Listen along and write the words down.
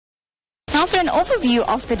Now, for an overview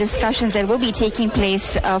of the discussions that will be taking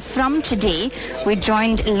place from today, we're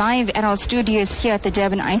joined live at our studios here at the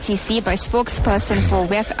Durban ICC by spokesperson for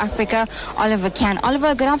West Africa, Oliver Cann.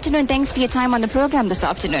 Oliver, good afternoon. Thanks for your time on the program this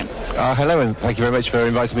afternoon. Hello, and thank you very much for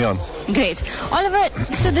inviting me on. Great. Oliver,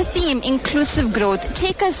 so the theme, inclusive growth,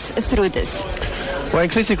 take us through this. Well,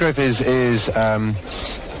 inclusive growth is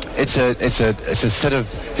it's a set of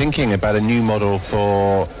thinking about a new model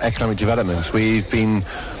for economic development. We've been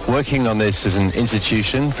working on this as an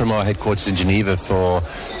institution from our headquarters in Geneva for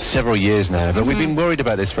several years now, but we've been worried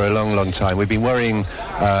about this for a long, long time. We've been worrying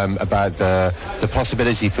about the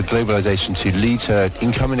possibility for globalization to lead to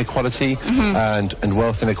income inequality and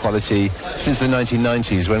wealth inequality since the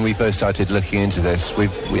 1990s, when we first started looking into this.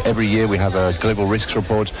 Every year we have a global risks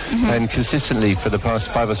report, and consistently for the past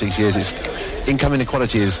 5 or 6 years, income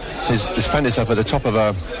inequality has found itself at the top of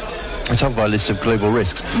our list of global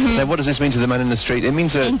risks. Now, what does this mean to the man in the street? It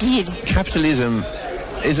means that capitalism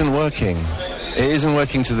isn't working. It isn't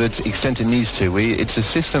working to the extent it needs to. It's a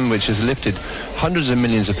system which has lifted hundreds of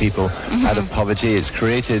millions of people out of poverty. It's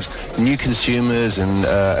created new consumers and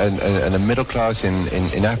a middle class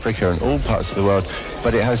in Africa and all parts of the world,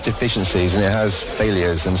 but it has deficiencies and it has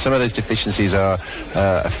failures. And some of those deficiencies are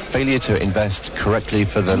a failure to invest correctly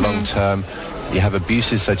for the long term. You have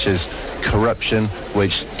abuses such as corruption,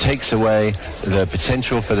 which takes away the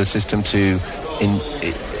potential for the system to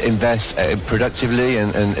invest productively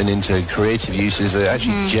and into creative uses that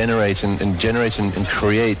actually generate and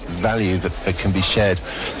create value that can be shared.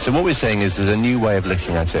 So what we're saying is there's a new way of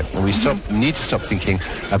looking at it, and we need to stop thinking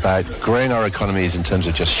about growing our economies in terms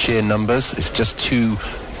of just sheer numbers. It's just too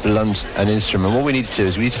blunt an instrument. What we need to do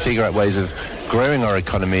is we need to figure out ways of growing our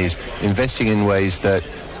economies, investing in ways that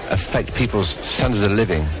affect people's standards of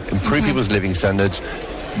living, improve people's living standards,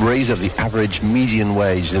 raise up the average median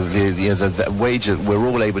wage, the wage that we're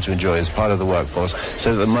all able to enjoy as part of the workforce,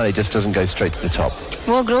 so that the money just doesn't go straight to the top.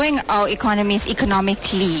 Well, growing our economies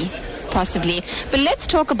economically, possibly. But let's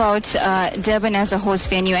talk about Durban as a host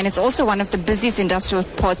venue, and it's also one of the busiest industrial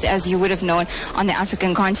ports, as you would have known, on the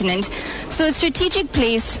African continent. So a strategic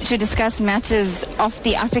place to discuss matters of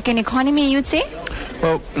the African economy, you'd say?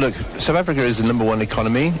 Well, look, South Africa is the number one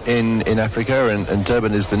economy in Africa, and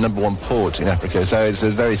Durban is the number one port in Africa, so it's a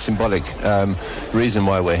very symbolic reason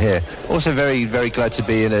why we're here. Also very, very glad to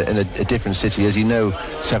be in a different city. As you know,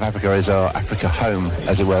 South Africa is our Africa home,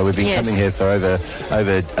 as it were. We've been coming here for over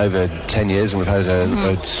 10 years, and we've had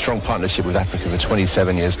a strong partnership with Africa for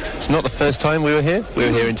 27 years. It's not the first time we were here. We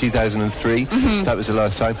were here in 2003. That was the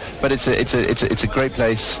last time. But it's a great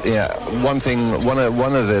place. Yeah, one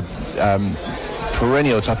of the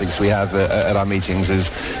perennial topics we have at our meetings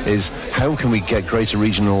is how can we get greater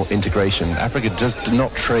regional integration. Africa does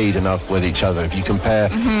not trade enough with each other. If you compare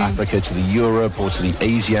Africa to the Europe or to the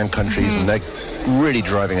ASEAN countries, and they're really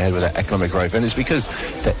driving ahead with their economic growth, and it's because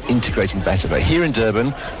they're integrating better. But here in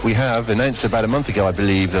Durban, we have announced about a month ago, I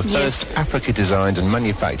believe, the first Africa-designed and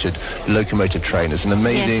manufactured locomotive train. It's an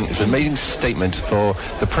amazing statement for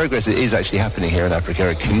the progress that is actually happening here in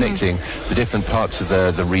Africa, connecting the different parts of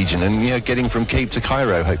the region, and getting from Cape to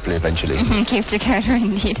Cairo, hopefully, eventually. Cape to Cairo,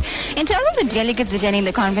 indeed. In terms of the delegates attending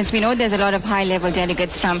the conference, we know there's a lot of high-level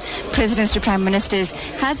delegates, from presidents to prime ministers.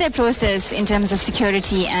 Has their process in terms of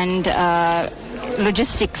security and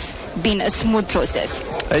logistics been a smooth process?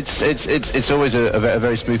 It's always a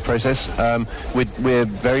very smooth process. We're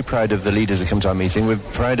very proud of the leaders that come to our meeting. We're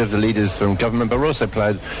proud of the leaders from government, but we're also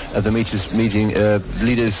proud of the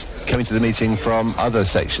leaders coming to the meeting from other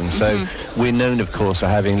sections. So we're known, of course, for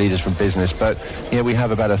having leaders from business, but we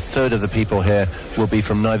have about a third of the people here will be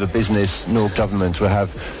from neither business nor government. We'll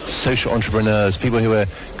have social entrepreneurs, people who are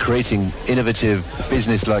creating innovative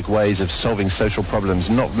business-like ways of solving social problems,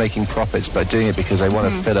 not making profits, but doing it because they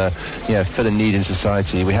want to fill a need in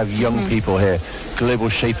society. We have young people here, global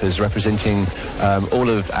shapers representing all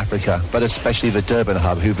of Africa, but especially the Durban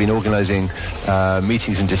Hub, who've been organising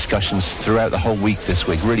meetings and discussions throughout the whole week this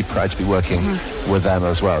week. Really proud to be working with them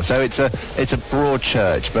as well. So it's a broad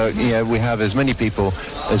church, but we have as many people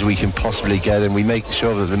as we can possibly get, and we make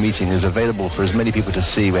sure that the meeting is available for as many people to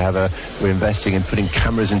see. We're investing in putting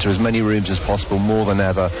cameras into as many rooms as possible, more than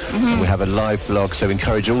ever. And we have a live blog, so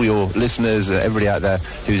encourage all your listeners, everybody out there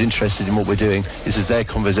who's interested in what we're doing. This is their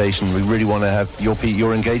conversation. We really want to have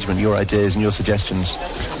your engagement, your ideas and your suggestions.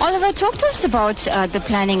 Oliver, talk to us about the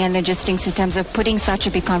planning and logistics in terms of putting such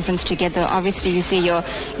a big conference together. Obviously, you say your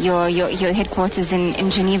headquarters in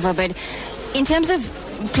Geneva, but in terms of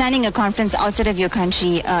planning a conference outside of your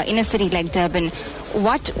country, in a city like Durban,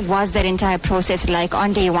 what was that entire process like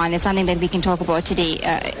on day one? It's something that we can talk about today,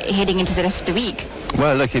 heading into the rest of the week.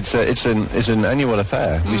 Well, look, it's an annual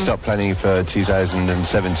affair. We start planning for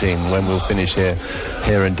 2017 when we'll finish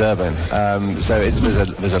here in Durban. So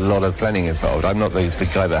there's a lot of planning involved. I'm not the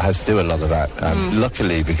guy that has to do a lot of that,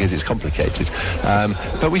 luckily, because it's complicated.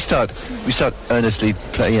 But we start earnestly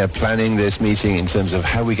planning this meeting in terms of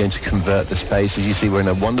how we're going to convert the space. As you see, we're in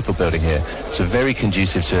a wonderful building here. It's very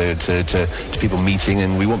conducive to people meeting,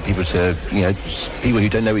 and we want people to, people who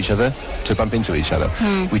don't know each other to bump into each other.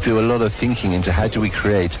 We do a lot of thinking into how do we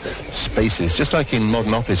create spaces, just like in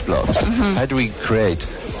modern office blocks. How do we create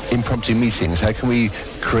impromptu meetings? How can we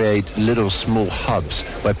create little small hubs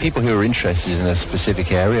where people who are interested in a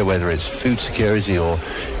specific area, whether it's food security or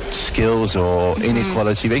skills or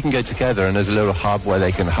inequality, they can go together, and there's a little hub where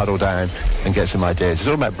they can huddle down and get some ideas. It's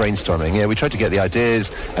all about brainstorming. We try to get the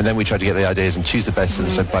ideas, and then we try to get the ideas and choose the best of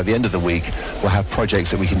them. So by the end of the week, we'll have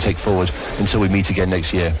projects that we can take forward until we meet again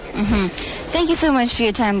next year. Thank you so much for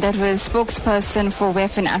your time. That was spokesperson for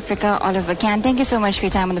WEF in Africa, Oliver Cann. Thank you so much for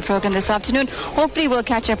your time on the program this afternoon. Hopefully we'll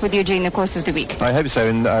catch up with you during the course of the week. I hope so,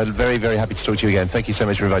 and very, very happy to talk to you again. Thank you so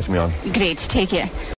much for inviting me on. Great. Take care.